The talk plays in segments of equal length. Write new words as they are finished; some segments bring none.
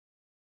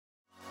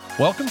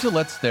Welcome to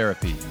Let's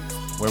Therapy,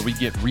 where we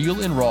get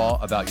real and raw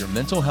about your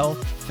mental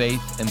health,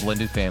 faith, and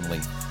blended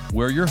family.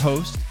 We're your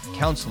hosts,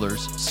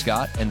 counselors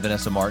Scott and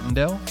Vanessa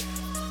Martindale.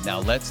 Now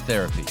let's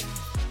therapy.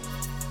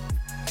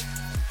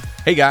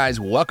 Hey guys,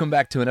 welcome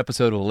back to an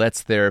episode of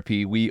Let's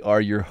Therapy. We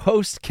are your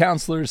hosts,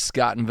 counselors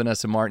Scott and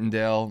Vanessa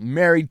Martindale,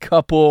 married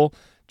couple,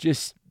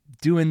 just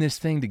doing this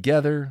thing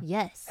together.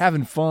 Yes.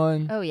 Having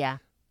fun. Oh, yeah.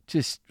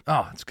 It's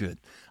good.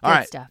 All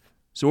right. Stuff.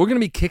 So we're going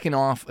to be kicking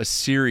off a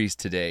series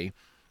today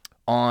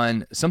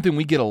on something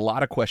we get a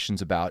lot of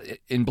questions about.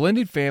 In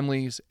blended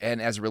families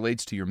and as it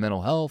relates to your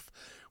mental health,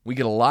 we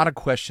get a lot of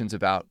questions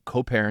about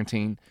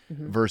co-parenting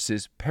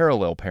versus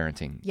parallel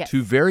parenting. Yes.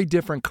 Two very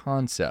different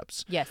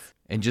concepts. Yes.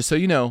 And just so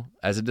you know,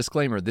 as a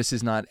disclaimer, this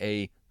is not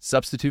a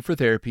substitute for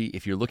therapy.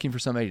 If you're looking for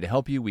somebody to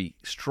help you, we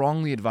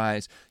strongly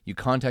advise you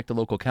contact a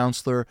local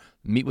counselor,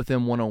 meet with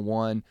them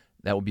one-on-one.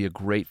 That would be a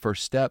great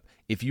first step.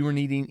 If you are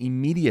needing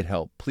immediate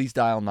help, please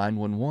dial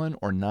 911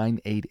 or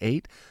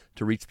 988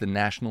 to reach the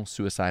National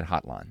Suicide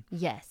Hotline.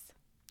 Yes.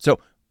 So,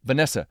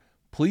 Vanessa,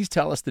 please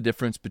tell us the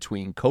difference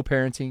between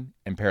co-parenting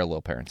and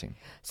parallel parenting.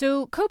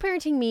 So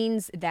co-parenting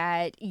means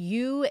that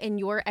you and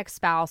your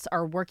ex-spouse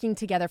are working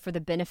together for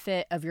the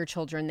benefit of your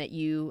children that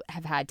you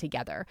have had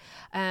together.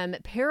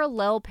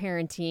 Parallel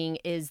parenting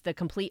is the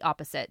complete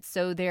opposite.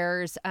 So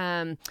there's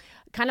kind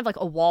of like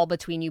a wall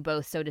between you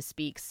both, so to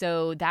speak.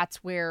 So that's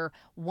where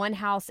one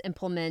house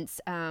implements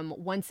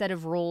one set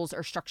of rules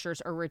or structures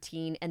or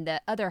routine, and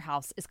the other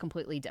house is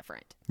completely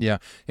different. Yeah,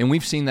 and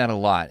we've seen that a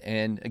lot.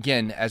 And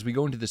again, as we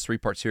go into this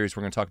three-part series,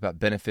 we're going to talk about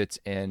benefits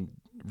and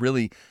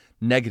really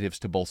negatives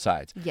to both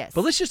sides. Yes.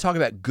 But let's just talk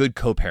about good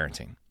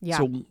co-parenting. Yeah.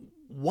 So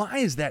why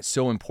is that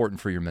so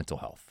important for your mental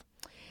health?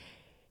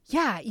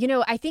 Yeah,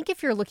 I think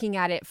if you're looking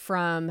at it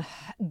from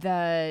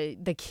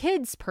the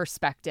kids'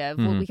 perspective,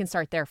 well, we can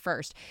start there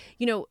first.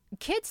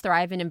 Kids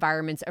thrive in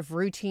environments of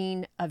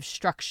routine, of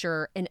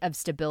structure, and of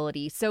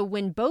stability. So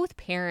when both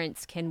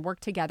parents can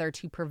work together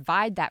to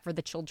provide that for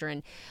the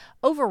children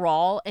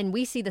overall, and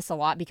we see this a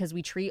lot because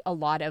we treat a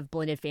lot of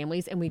blended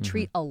families and we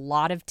treat a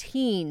lot of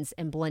teens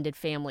in blended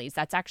families.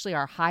 That's actually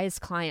our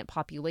highest client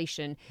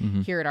population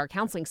here at our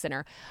counseling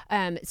center.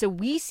 So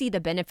we see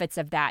the benefits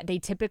of that. They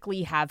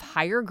typically have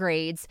higher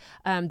grades.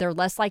 They're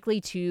less likely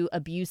to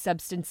abuse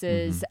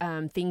substances,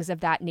 things of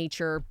that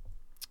nature.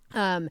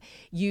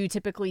 You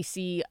typically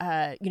see,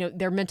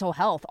 their mental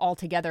health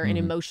altogether and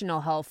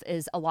emotional health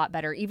is a lot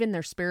better, even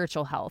their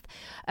spiritual health.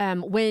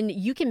 When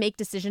you can make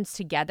decisions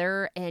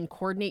together and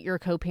coordinate your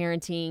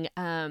co-parenting,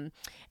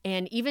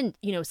 and even,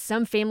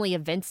 some family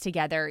events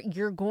together,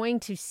 you're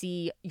going to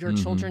see your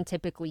children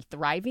typically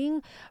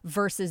thriving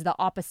versus the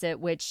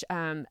opposite, which,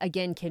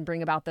 again, can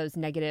bring about those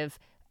negative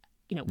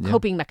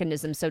coping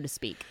mechanisms, so to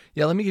speak.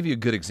 Yeah, let me give you a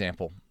good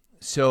example.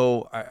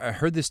 So I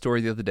heard this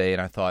story the other day,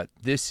 and I thought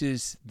this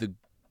is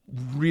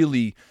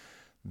really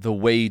the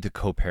way to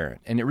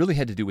co-parent, and it really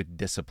had to do with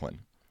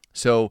discipline.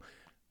 So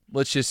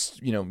let's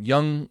just,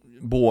 young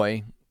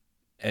boy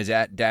is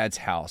at dad's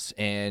house,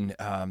 and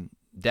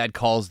dad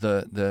calls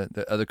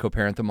the other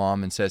co-parent, the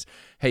mom, and says,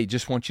 "Hey,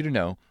 just want you to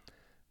know,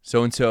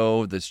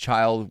 so-and-so, this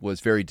child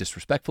was very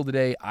disrespectful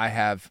today. I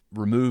have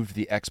removed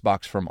the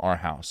Xbox from our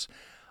house.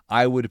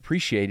 I would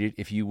appreciate it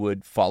if you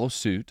would follow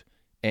suit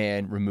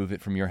and remove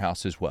it from your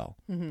house as well."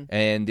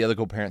 And the other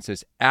co-parent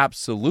says,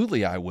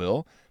 "Absolutely, I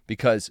will,"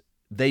 because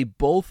they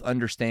both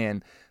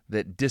understand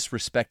that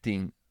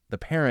disrespecting the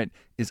parent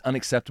is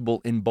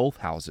unacceptable in both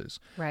houses.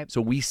 Right.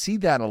 So we see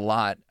that a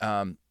lot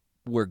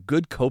where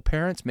good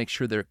co-parents make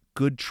sure they're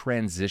good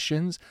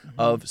transitions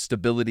of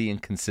stability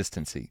and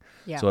consistency.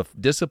 Yeah. So if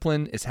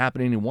discipline is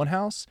happening in one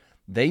house,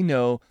 they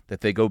know that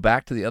they go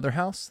back to the other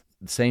house,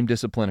 the same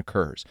discipline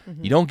occurs.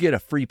 You don't get a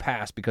free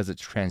pass because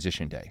it's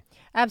transition day.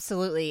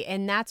 Absolutely.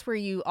 And that's where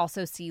you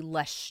also see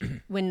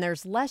when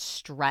there's less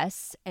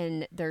stress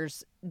and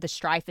the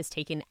strife is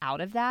taken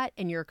out of that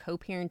and you're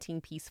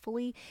co-parenting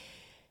peacefully,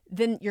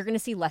 then you're going to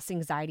see less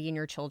anxiety in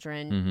your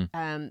children.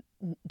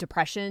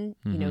 Depression,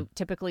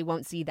 typically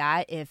won't see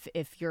that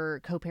if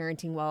you're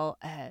co-parenting well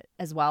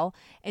as well.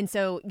 And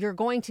so you're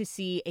going to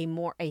see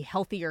a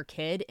healthier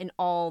kid in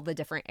all the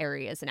different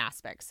areas and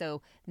aspects.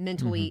 So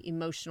mentally,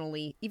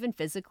 emotionally, even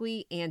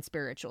physically and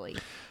spiritually.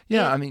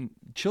 Yeah,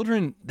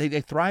 children,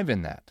 they thrive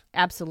in that.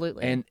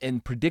 Absolutely.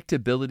 And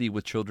predictability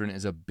with children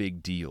is a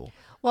big deal.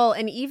 Well,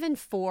 and even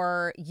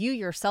for you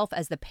yourself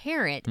as the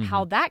parent,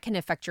 how that can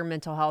affect your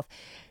mental health.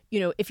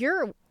 If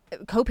you're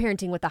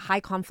co-parenting with a high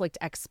conflict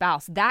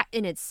ex-spouse, that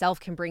in itself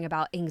can bring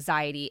about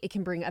anxiety. It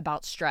can bring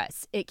about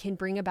stress. It can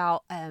bring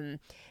about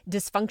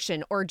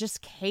dysfunction or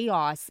just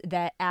chaos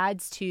that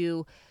adds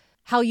to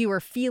how you are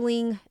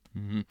feeling.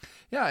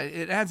 Yeah,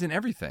 it adds in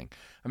everything.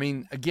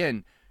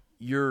 Again,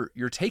 you're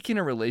taking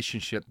a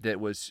relationship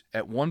that was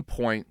at one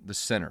point the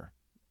center,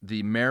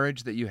 the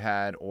marriage that you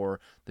had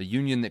or the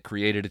union that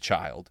created a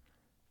child.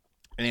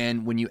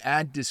 And when you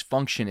add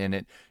dysfunction in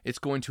it, it's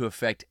going to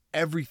affect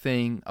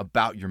everything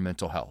about your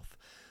mental health.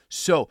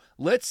 So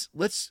let's.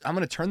 I'm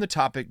going to turn the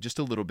topic just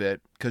a little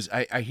bit because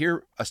I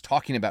hear us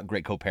talking about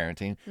great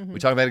co-parenting. We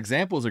talk about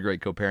examples of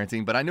great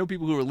co-parenting, but I know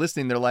people who are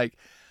listening. They're like,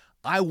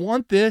 I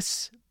want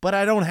this, but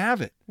I don't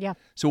have it. Yeah.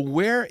 So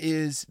where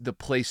is the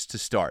place to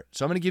start?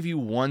 So I'm going to give you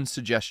one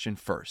suggestion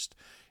first,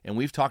 and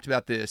we've talked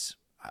about this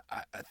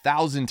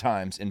 1,000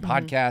 times in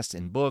podcasts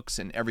and books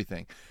and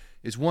everything.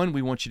 Is one,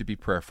 we want you to be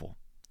prayerful.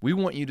 We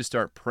want you to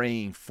start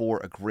praying for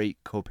a great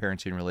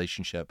co-parenting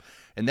relationship.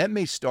 And that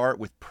may start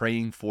with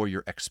praying for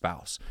your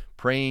ex-spouse,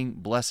 praying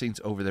blessings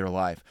over their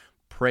life,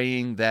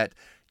 praying that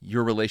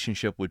your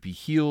relationship would be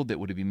healed, that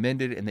would be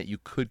mended, and that you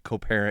could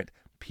co-parent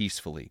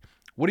peacefully.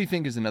 What do you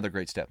think is another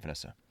great step,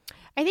 Vanessa?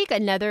 I think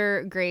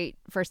another great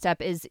first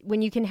step is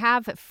when you can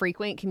have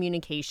frequent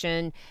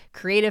communication,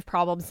 creative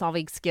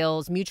problem-solving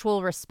skills,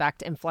 mutual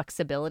respect, and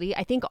flexibility.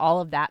 I think all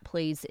of that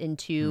plays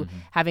into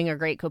having a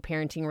great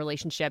co-parenting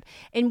relationship.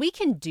 And we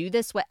can do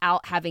this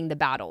without having the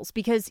battles,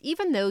 because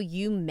even though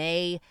you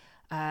may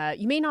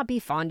not be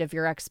fond of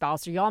your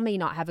ex-spouse, or y'all may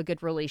not have a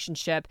good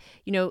relationship,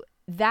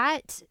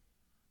 that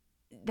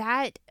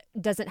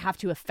doesn't have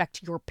to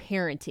affect your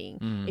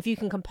parenting. If you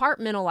can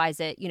compartmentalize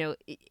it,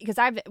 because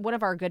one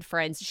of our good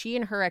friends, she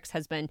and her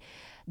ex-husband,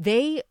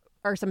 they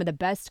are some of the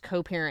best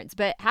co-parents,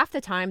 but half the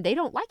time they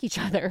don't like each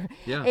other.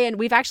 Yeah. And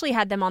we've actually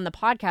had them on the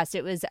podcast.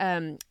 It was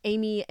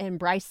Amy and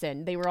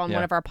Bryson. They were on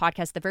one of our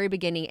podcasts at the very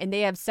beginning, and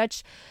they have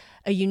such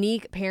a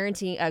unique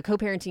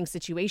co-parenting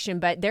situation.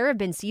 But there have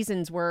been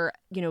seasons where,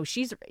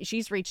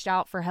 she's reached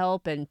out for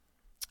help and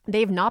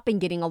they've not been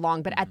getting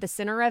along, but at the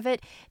center of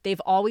it,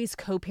 they've always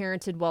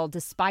co-parented well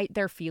despite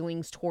their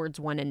feelings towards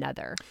one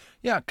another.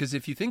 Yeah, because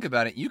if you think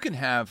about it, you can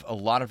have a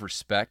lot of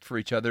respect for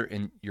each other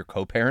in your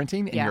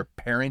co-parenting and your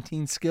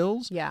parenting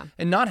skills,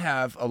 and not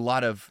have a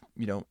lot of,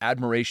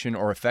 admiration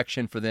or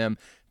affection for them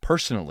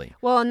personally.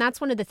 Well, and that's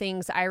one of the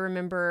things I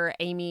remember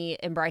Amy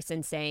and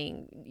Bryson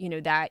saying,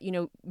 that,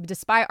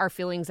 despite our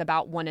feelings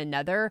about one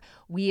another,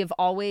 we have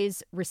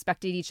always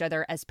respected each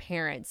other as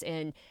parents.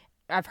 And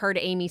I've heard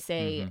Amy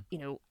say,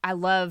 I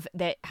love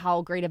that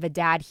how great of a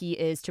dad he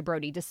is to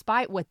Brody,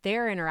 despite what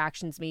their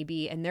interactions may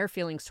be and their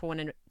feelings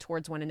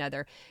towards one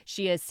another.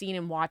 She has seen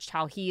and watched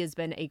how he has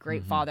been a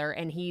great father,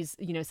 and he's,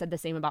 said the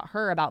same about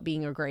her, about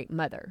being a great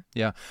mother.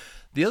 Yeah.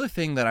 The other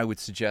thing that I would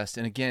suggest,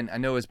 and again, I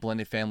know as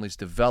blended families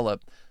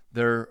develop,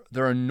 there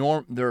are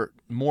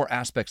more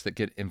aspects that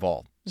get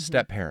involved.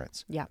 Step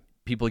parents. Yeah.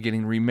 People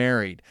getting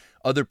remarried,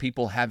 other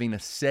people having a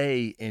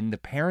say in the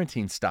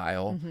parenting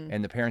style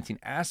and the parenting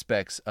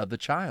aspects of the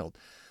child.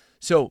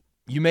 So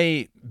you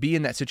may be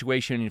in that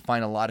situation and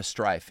find a lot of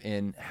strife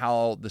in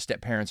how the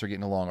step parents are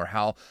getting along, or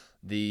how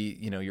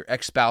your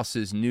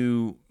ex-spouse's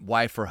new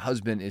wife or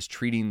husband is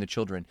treating the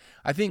children.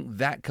 I think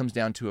that comes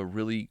down to a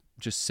really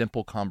just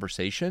simple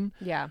conversation.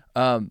 Yeah.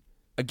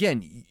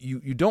 Again,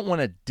 you don't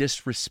want to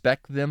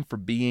disrespect them for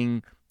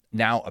being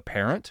now a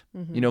parent,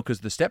 because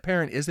the step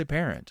parent is a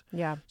parent.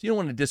 Yeah. So you don't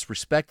want to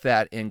disrespect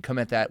that and come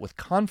at that with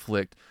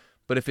conflict.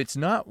 But if it's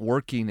not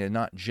working and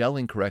not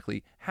gelling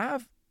correctly,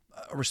 have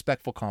a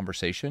respectful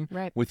conversation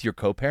with your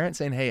co-parent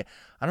saying, hey,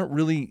 I don't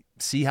really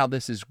see how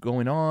this is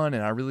going on,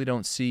 and I really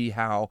don't see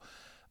how,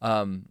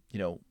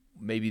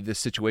 maybe this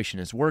situation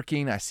is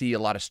working. I see a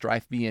lot of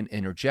strife being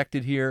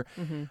interjected here.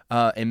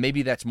 And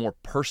maybe that's more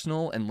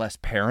personal and less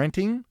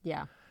parenting.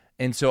 Yeah.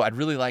 And so I'd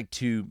really like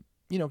to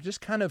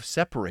just kind of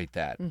separate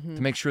that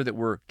to make sure that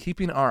we're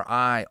keeping our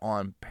eye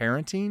on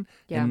parenting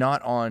and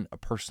not on a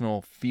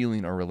personal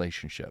feeling or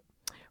relationship.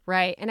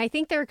 Right. And I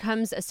think there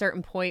comes a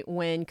certain point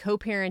when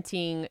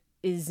co-parenting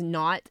is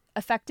not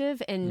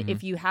effective. And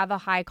if you have a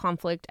high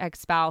conflict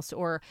ex-spouse,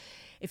 or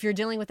if you're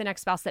dealing with an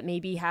ex-spouse that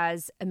maybe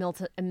has a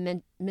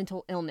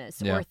mental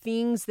illness or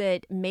things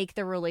that make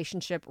the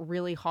relationship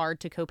really hard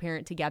to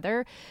co-parent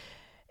together,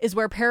 is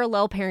where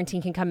parallel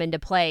parenting can come into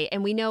play.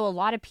 And we know a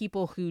lot of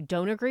people who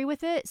don't agree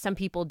with it. Some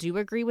people do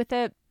agree with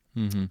it.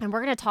 And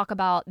we're going to talk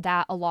about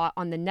that a lot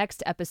on the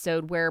next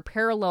episode, where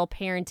parallel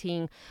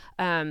parenting,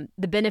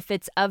 the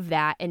benefits of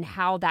that and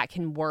how that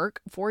can work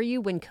for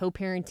you when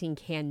co-parenting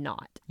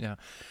cannot. Yeah.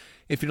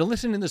 If you're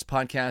listening to this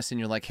podcast and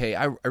you're like, hey,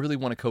 I really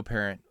want to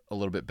co-parent a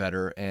little bit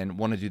better and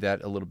want to do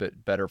that a little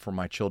bit better for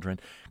my children.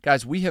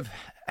 Guys, we have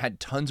had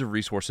tons of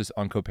resources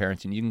on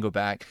co-parenting. You can go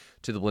back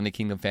to the Blended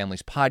Kingdom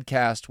Families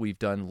podcast. We've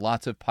done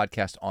lots of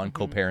podcasts on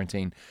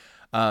co-parenting.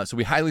 So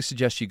we highly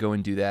suggest you go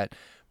and do that.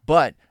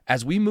 But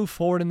as we move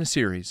forward in the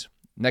series,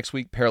 next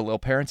week, parallel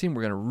parenting,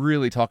 we're going to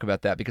really talk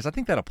about that, because I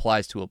think that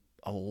applies to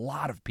a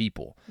lot of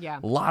people. Yeah.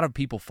 A lot of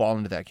people fall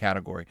into that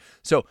category.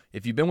 So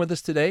if you've been with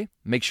us today,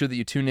 make sure that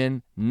you tune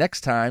in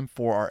next time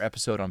for our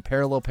episode on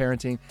parallel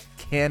parenting.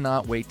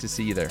 Cannot wait to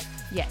see you there.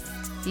 Yes.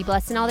 Be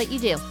blessed in all that you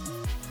do.